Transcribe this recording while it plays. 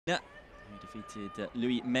who defeated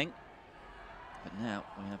Louis Meng. But now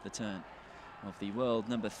we have the turn of the world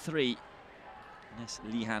number 3,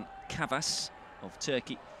 Neslihan KAVAS of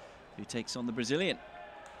Turkey, who takes on the Brazilian,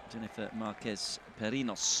 Jennyfer Marquez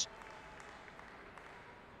PARINOS.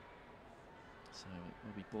 So it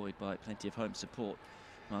will be buoyed by plenty of home support.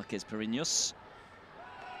 Marquez PARINOS.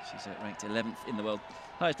 She's ranked 11th in the world.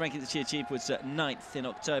 Highest ranking that she achieved was 9th in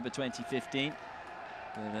October 2015.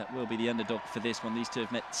 But will be the underdog for this one. These two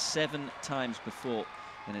have met 7 times before,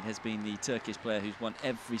 and it has been the Turkish player who's won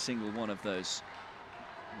every single one of those.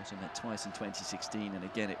 Also met twice in 2016, and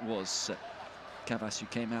again it was KAVAS who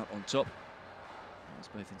came out on top. It was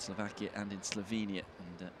both in Slovakia and in Slovenia,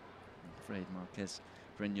 and I'm afraid Marquez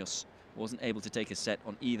PARINOS wasn't able to take a set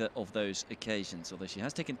on either of those occasions, although she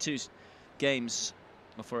has taken 2 games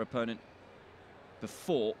off her opponent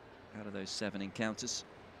before out of those 7 encounters.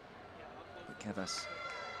 But KAVAS,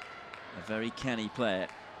 a very canny player,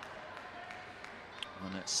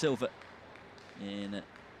 won silver in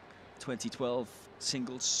 2012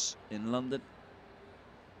 singles in London,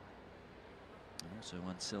 and also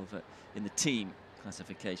won silver in the team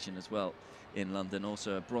classification as well in London.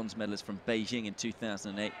 Also a bronze medalist from Beijing in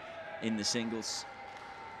 2008 in the singles,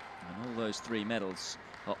 and all those 3 medals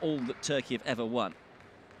are all that Turkey have ever won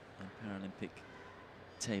in Paralympic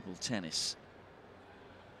table tennis.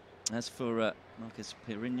 As for Marquez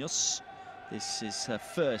PARINOS, this is her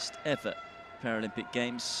first ever Paralympic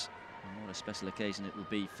Games, and what a special occasion it will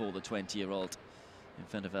be for the 20-year-old in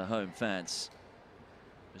front of her home fans.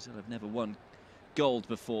 Brazil have never won gold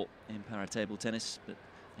before in para table tennis, but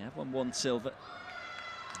they have won 1 silver,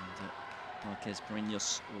 and Marquez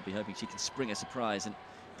PARINOS will be hoping she can spring a surprise and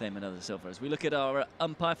claim another silver. As we look at our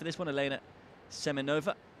umpire for this one, Elena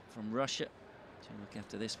Semenova from Russia, to look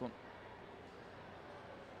after this one.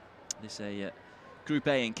 This is a Group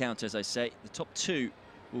A encounter, as I say. The top 2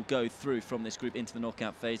 will go through from this group into the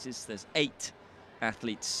knockout phases. There's 8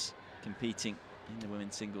 athletes competing in the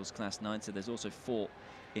women's singles class 9, so there's also 4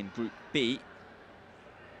 in Group B.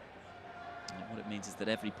 And what it means is that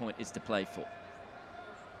every point is to play for,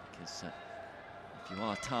 because if you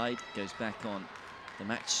are tied, it goes back on the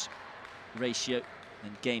match ratio,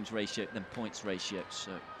 then games ratio, then points ratio.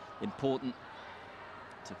 So important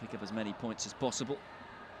to pick up as many points as possible.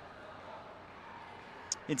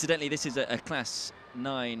 Incidentally, this is a class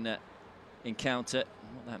 9 encounter.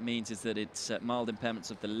 What that means is that it's mild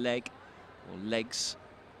impairments of the leg or legs,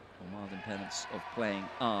 or mild impairments of playing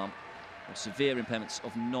arm, or severe impairments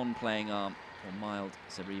of non-playing arm, or mild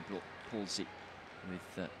cerebral palsy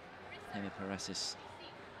with hemiparesis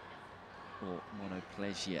or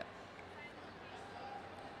monoplegia.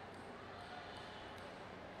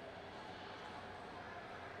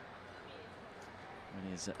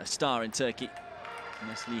 It is a star in Turkey,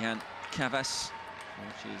 Neslihan KAVAS.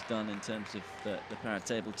 What she has done in terms of the para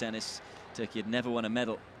table tennis. Turkey had never won a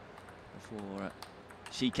medal before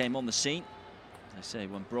she came on the scene. As I say,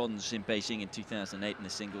 won bronze in Beijing in 2008 in the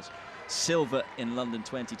singles, silver in London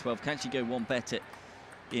 2012. Can she go one better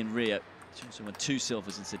in Rio? She also won 2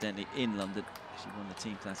 silvers, incidentally, in London. She won the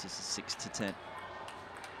team classes 6 to 10.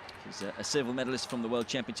 She's a silver medalist from the World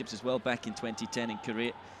Championships as well, back in 2010 in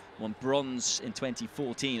Korea. Won bronze in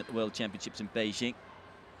 2014 at the World Championships in Beijing.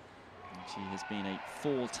 And she has been a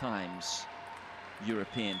 4 times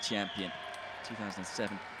European champion,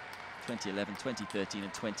 2007, 2011, 2013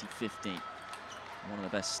 and 2015. One of the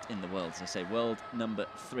best in the world, as I say, world number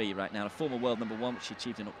 3 right now. A former world number 1, which she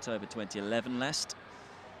achieved in October 2011 last.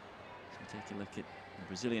 So we'll take a look at the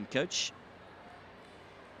Brazilian coach.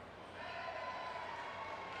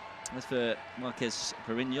 As for Marquez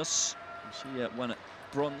PARINOS, she won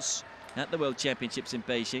bronze at the World Championships in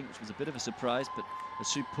Beijing, which was a bit of a surprise, but a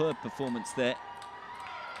superb performance there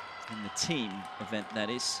in the team event, that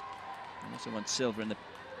is. And also won silver in the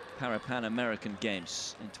Pan American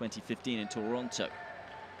Games in 2015 in Toronto.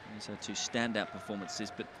 These are 2 standout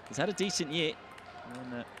performances, but has had a decent year.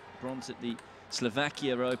 Won bronze at the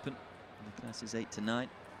Slovakia Open in the classes 8 to 9,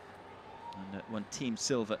 and won team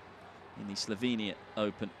silver in the Slovenia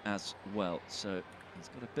Open as well. So he's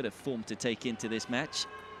got a bit of form to take into this match.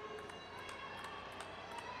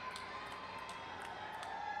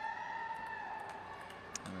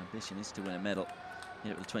 Our ambition is to win a medal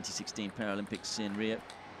here at the 2016 Paralympics in Rio.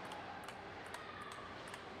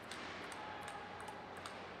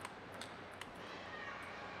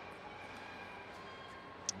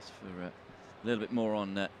 As for a little bit more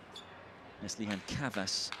on Neslihan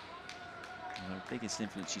KAVAS, her biggest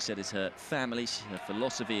influence, she said, is her family. Her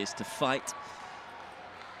philosophy is to fight.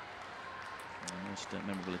 Her most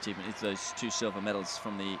memorable achievement is those 2 silver medals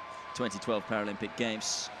from the 2012 Paralympic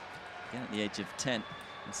Games. Again, at the age of 10,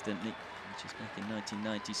 incidentally, which is back in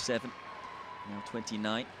 1997. Now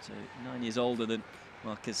 29, so 9 years older than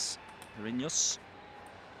Marquez PARINOS.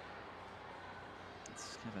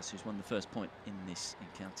 It's KAVAS who's won the first point in this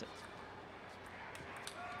encounter.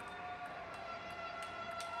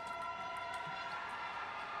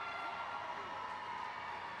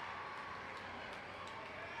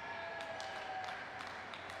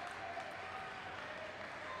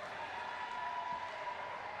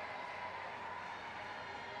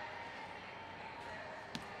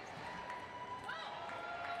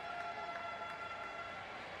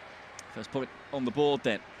 First point on the board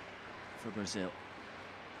then for Brazil.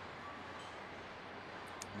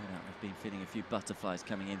 No doubt they've been feeling a few butterflies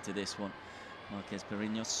coming into this one. Marquez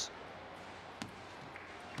PARINOS.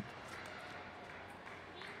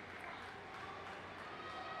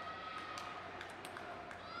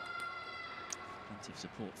 Plenty of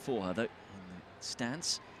support for her though in the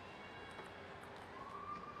stands.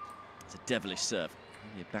 It's a devilish serve.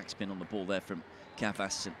 Maybe a backspin on the ball there from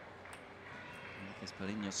KAVAS. Marquez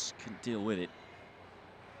PARINOS couldn't deal with it.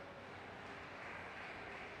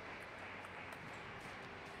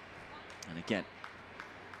 And again,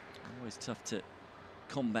 always tough to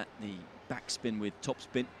combat the backspin with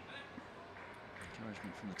topspin.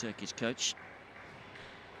 Encouragement from the Turkish coach.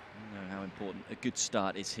 You know how important a good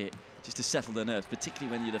start is here, just to settle the nerves,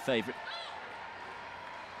 particularly when you're the favourite,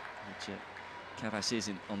 which KAVAS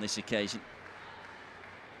is on this occasion.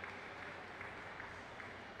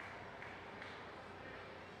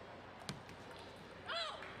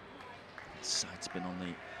 Side spin on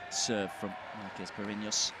the serve from Marquez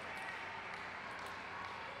PARINOS.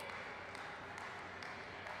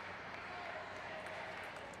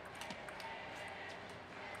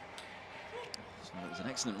 So it was an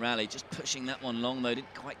excellent rally, just pushing that one long though,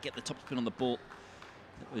 didn't quite get the top spin on the ball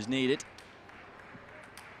that was needed.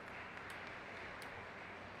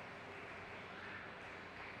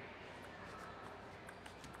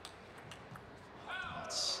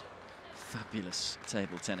 That's fabulous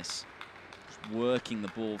table tennis. Working the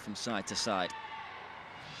ball from side to side.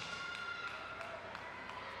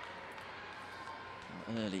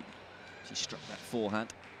 Well, early, she struck that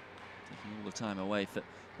forehand, taking all the time away for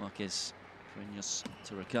Marquez PARINOS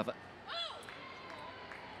to recover.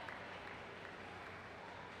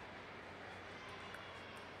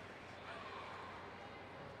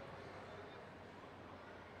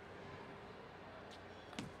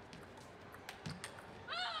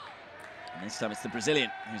 And this time it's the Brazilian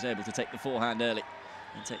who's able to take the forehand early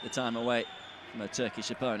and take the time away from a Turkish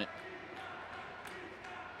opponent.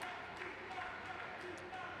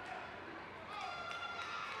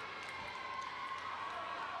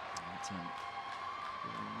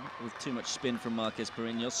 Not with too much spin from Marquez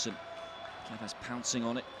PARINOS, and KAVAS pouncing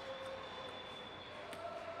on it.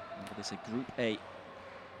 Remember, this is a Group A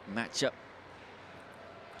matchup.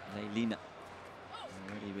 Leilina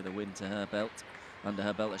already with a win to her belt, under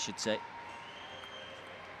her belt, I should say.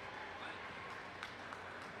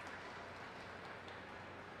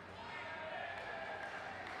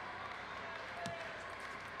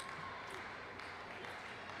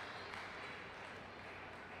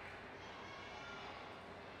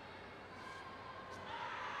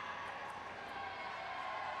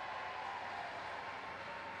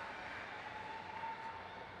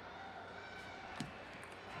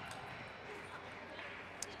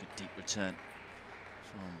 Deep return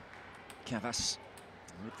from KAVAS.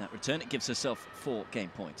 And with that return, it gives herself 4 game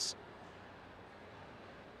points.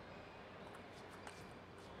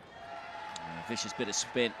 A vicious bit of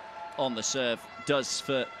spin on the serve does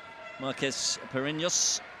for Marquez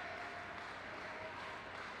PARINOS.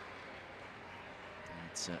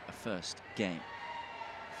 It's a first game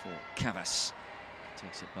for KAVAS.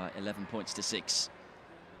 Takes it by 11 points to 6.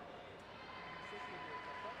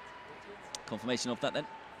 Confirmation of that then.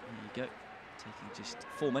 There you go, taking just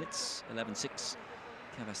 4 minutes, 11-6.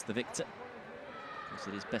 KAVAS the victor. Of course,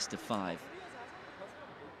 it is best of 5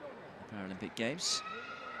 at the Paralympic Games.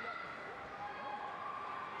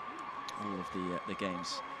 All of the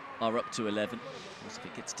games are up to 11. Of course, if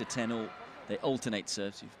it gets to 10 all, they alternate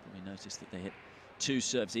serves. You've probably noticed that they hit 2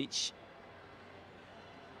 serves each.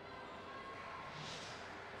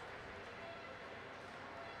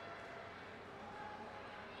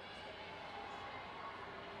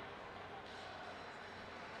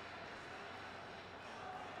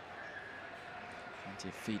 Plenty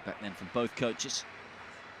of feedback then from both coaches.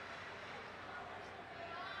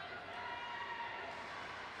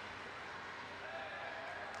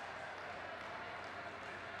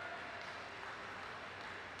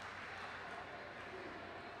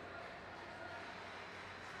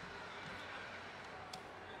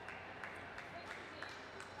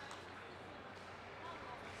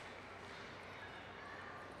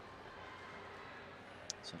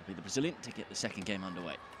 So it'll be the Brazilian to get the second game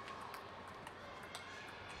underway.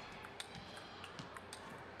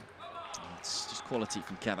 It's just quality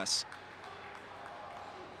from KAVAS.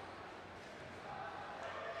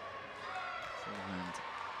 Forehand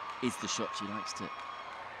is the shot she likes to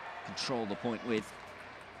control the point with.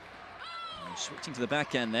 And switching to the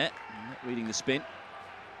backhand there, not reading the spin.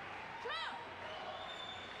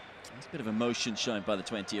 There's a bit of emotion shown by the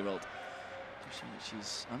 20-year-old.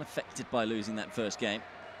 She's unaffected by losing that first game.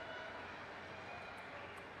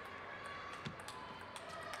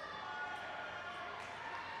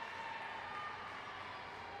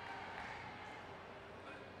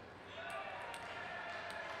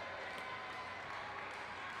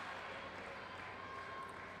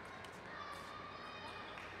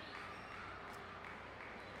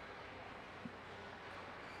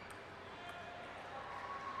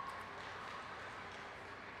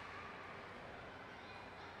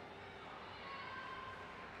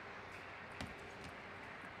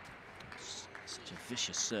 Such a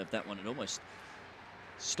vicious serve, that one. It almost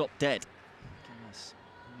stopped dead. KAVAS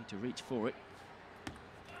need to reach for it.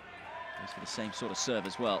 Goes for the same sort of serve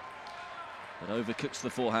as well, but overcooks the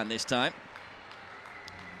forehand this time.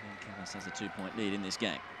 And then KAVAS has a 2-point lead in this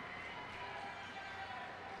game.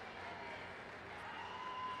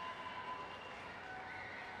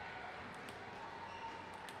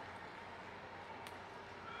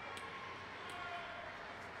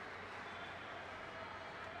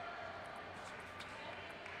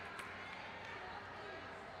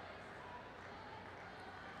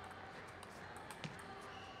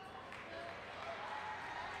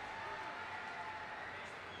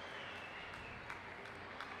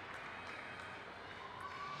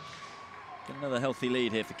 Another healthy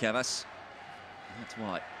lead here for KAVAS. That's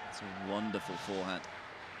why. It's a wonderful forehand.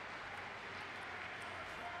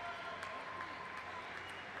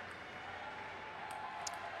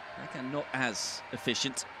 Backhand not as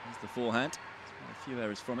efficient as the forehand. There's a few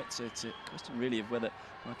errors from it, so it's a question really of whether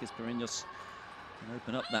PARINOS can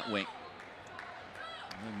open up that wing.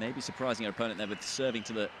 Maybe surprising her opponent there with serving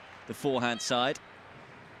to the forehand side.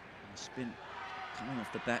 And the spin coming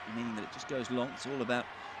off the bat, meaning that it just goes long. It's all about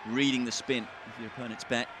reading the spin of your opponent's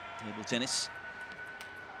bat. Table tennis.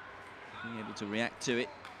 Being able to react to it.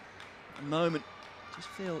 At the moment, just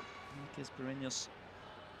feel PARINOS has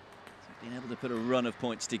been able to put a run of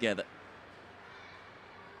points together.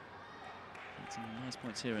 Some nice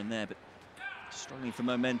points here and there, but struggling for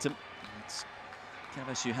momentum. It's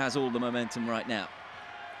KAVAS who has all the momentum right now.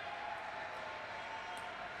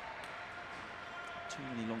 Too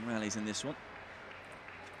many long rallies in this one.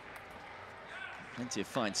 Plenty of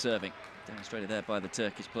fine serving, demonstrated there by the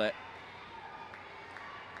Turkish player.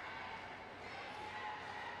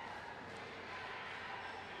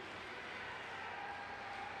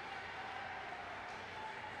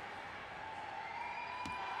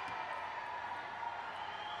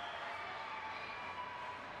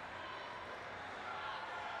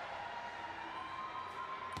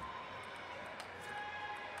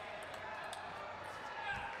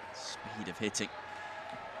 Speed of hitting.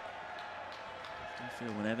 I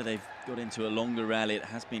feel whenever they've got into a longer rally, it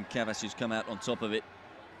has been KAVAS who's come out on top of it.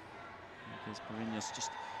 Because PARINOS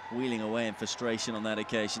just wheeling away in frustration on that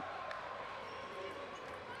occasion.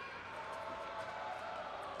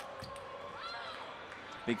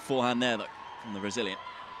 Big forehand there, though, from the Brazilian.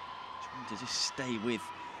 Trying to just stay with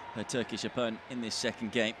her Turkish opponent in this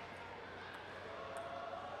second game.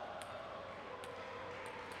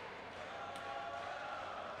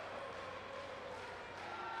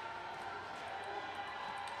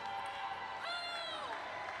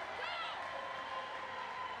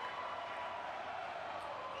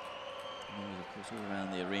 Of course, all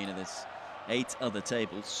around the arena there's 8 other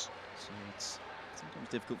tables, so it's sometimes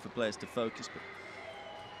difficult for players to focus, but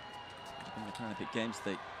in the Paralympic Games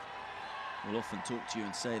they will often talk to you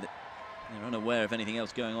and say that they're unaware of anything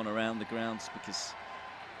else going on around the grounds because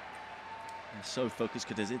they're so focused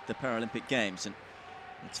because it's the Paralympic Games, and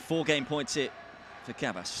it's 4 game points here for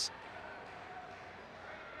KAVAS.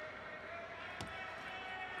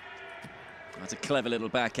 That's a clever little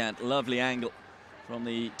backhand, lovely angle from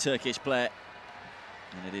the Turkish player.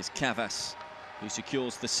 And it is KAVAS who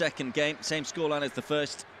secures the second game, same scoreline as the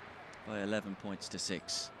first, by 11 points to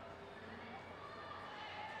 6.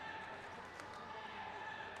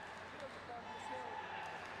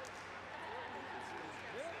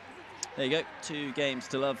 There you go, 2 games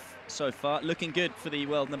to love so far. Looking good for the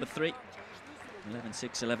world number 3. 11-6,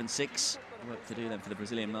 11-6. Work to do then for the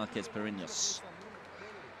Brazilian Marquez PARINOS.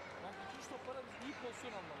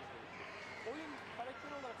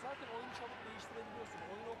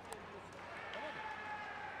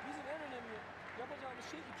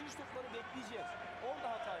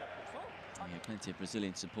 Yeah, plenty of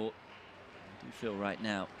Brazilian support. I do feel right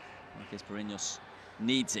now Marques PARINOS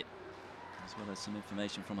needs it, as well as some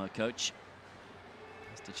information from her coach.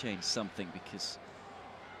 Has to change something, because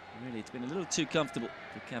really it's been a little too comfortable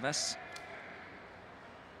for KAVAS.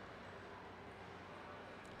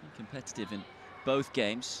 Been competitive in both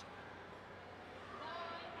games.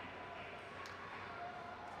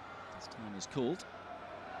 This time is called.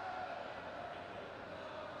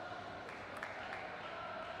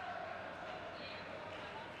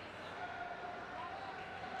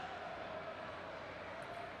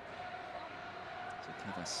 So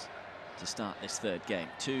KAVAS to start this third game.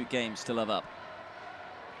 2 games to love up.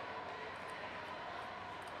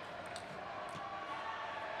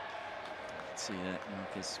 See that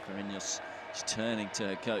Marques PARINOS is turning to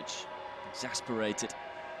her coach, exasperated,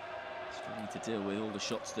 struggling to deal with all the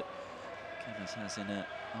shots that KAVAS has in her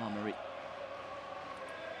armoury.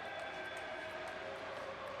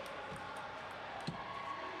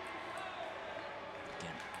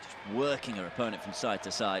 Again, just working her opponent from side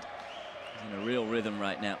to side. She's in a real rhythm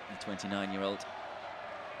right now, the 29-year-old.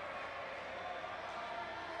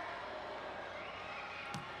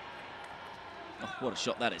 Oh, what a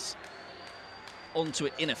shot that is. Onto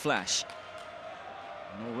it in a flash.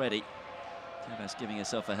 And already, KAVAS giving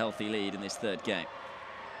herself a healthy lead in this third game.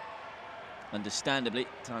 Understandably,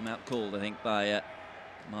 timeout called, I think, by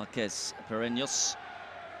Marques PARINOS.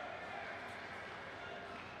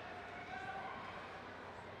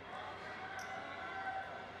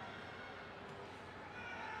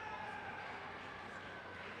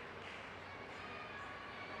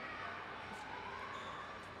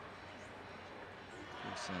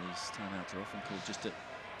 These timeouts are often called just to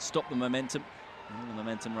stop the momentum. And all the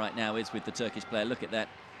momentum right now is with the Turkish player. Look at that.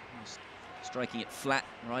 Just striking it flat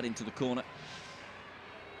right into the corner.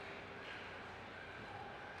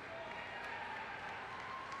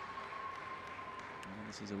 And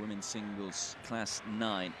this is a women's singles class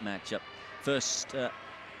 9 matchup. First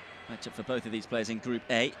matchup for both of these players in Group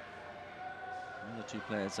A. The other 2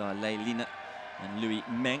 players are Lei Lina and Louis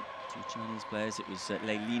Meng. 2 Chinese players. It was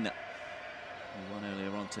Lei Lina who won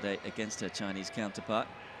earlier on today against her Chinese counterpart.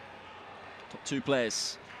 Top 2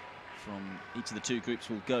 players from each of the 2 groups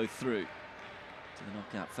will go through to the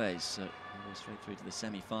knockout phase, so we'll go straight through to the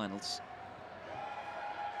semi-finals.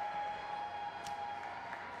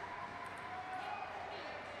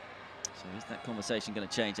 So is that conversation going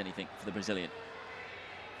to change anything for the Brazilian?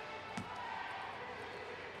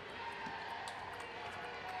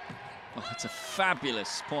 Oh, that's a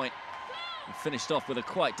fabulous point. And finished off with a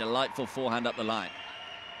quite delightful forehand up the line.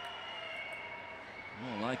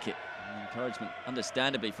 More like it. And encouragement,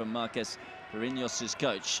 understandably, from Marques PARINOS'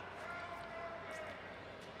 coach.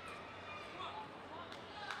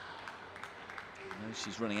 I know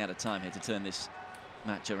she's running out of time here to turn this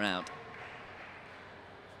match around.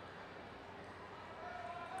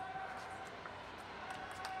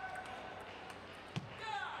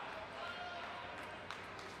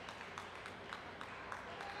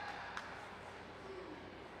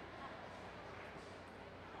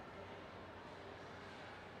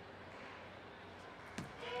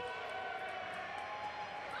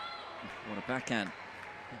 What a backhand.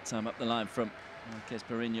 That time up the line from Marques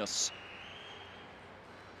PARINOS.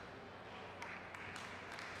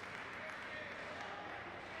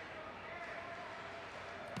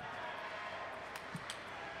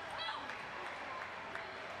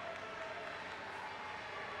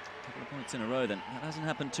 A couple of points in a row then. That hasn't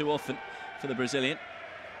happened too often for the Brazilian.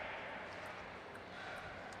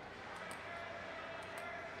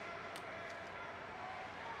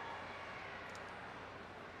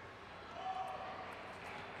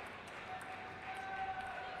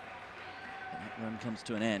 Run comes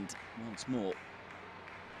to an end once more.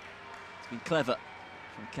 It's been clever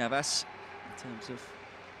from KAVAS in terms of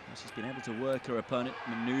how she's been able to work her opponent,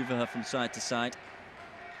 maneuver her from side to side.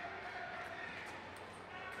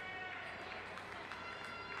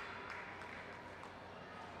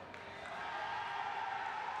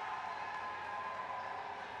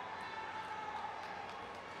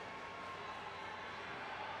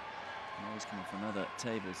 And always coming from other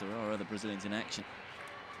tables, there are other Brazilians in action.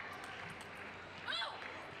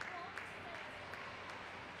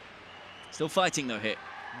 Still fighting though here,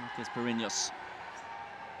 Marques PARINOS.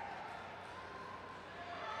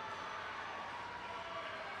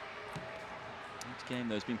 Each game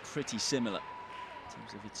though has been pretty similar. In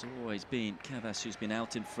terms of it's always been KAVAS who's been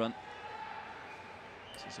out in front.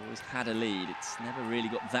 She's always had a lead. It's never really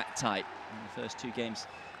got that tight. In the first 2 games,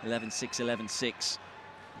 11-6, 11-6. This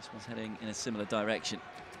one's heading in a similar direction.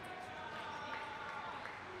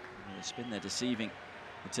 the spin there, deceiving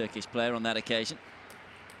the Turkish player on that occasion.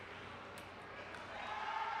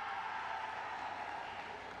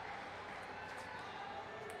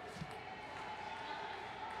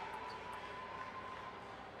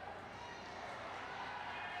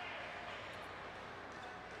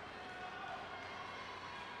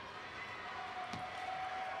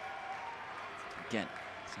 Again,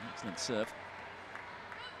 it's an excellent serve.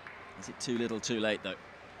 Is it too little, too late, though?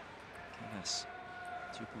 KAVAS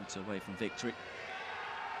 2 points away from victory.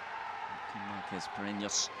 What can Marquez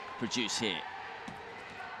PARINOS produce here?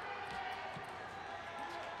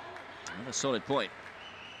 Another solid point.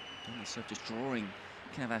 And the serve just drawing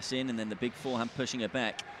KAVAS in, and then the big forehand pushing her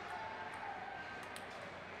back.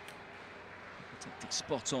 The tactic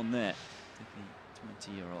spot on there to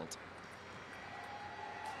the 20-year-old.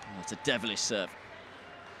 That's a devilish serve.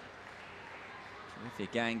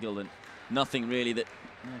 Terrific angle, and nothing really that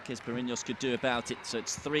Marquez PARINOS could do about it. So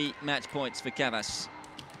it's 3 match points for KAVAS.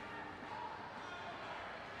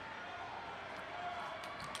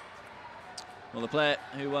 Well, the player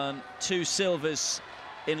who won 2 silvers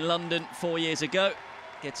in London 4 years ago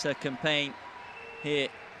gets her campaign here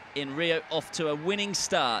in Rio off to a winning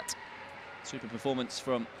start. Super performance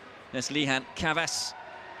from Neslihan. KAVAS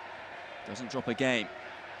doesn't drop a game.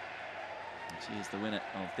 She is the winner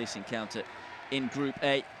of this encounter in Group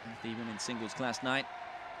A of the women's singles Class 9.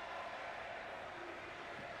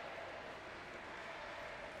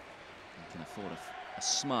 You can afford a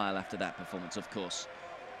smile after that performance, of course.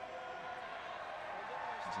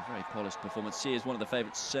 It's a very polished performance. She is one of the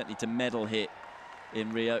favourites, certainly, to medal here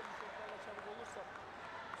in Rio.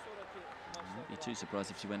 I wouldn't be too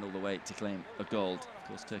surprised if she went all the way to claim a gold. Of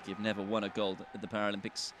course, Turkey have never won a gold at the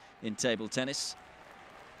Paralympics in table tennis.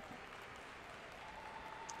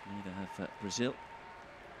 Neither have Brazil.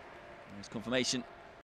 There's confirmation